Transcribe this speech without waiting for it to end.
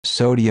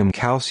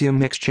sodium-calcium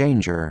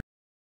exchanger.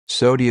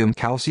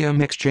 Sodium-calcium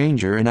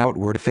exchanger in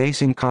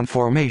outward-facing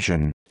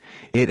conformation.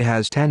 It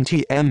has 10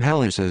 TM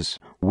helices,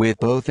 with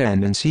both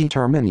N and C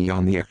termini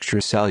on the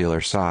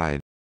extracellular side.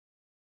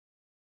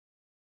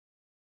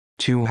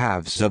 Two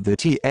halves of the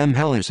TM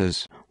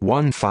helices,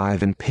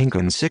 1-5 and pink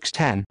and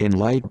 6-10 in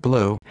light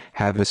blue,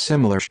 have a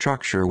similar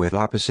structure with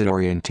opposite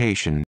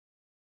orientation.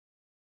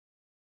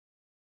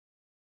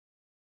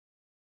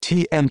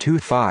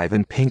 TM2-5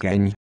 and pink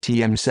and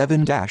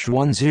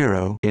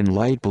TM7-10 in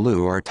light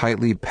blue are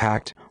tightly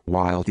packed,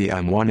 while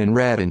TM1 in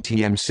red and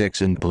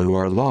TM6 in blue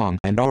are long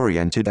and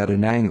oriented at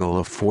an angle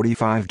of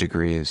 45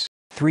 degrees.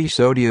 3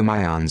 sodium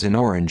ions in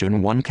orange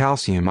and 1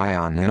 calcium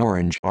ion in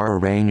orange are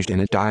arranged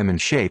in a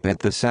diamond shape at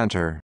the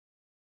center.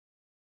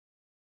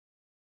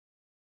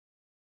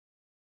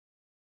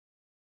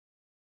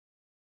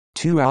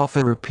 Two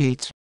alpha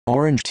repeats,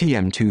 orange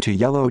TM2 to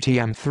yellow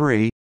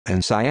TM3,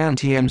 and cyan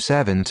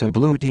TM7 to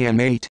blue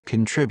TM8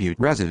 contribute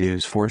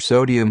residues for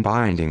sodium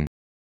binding.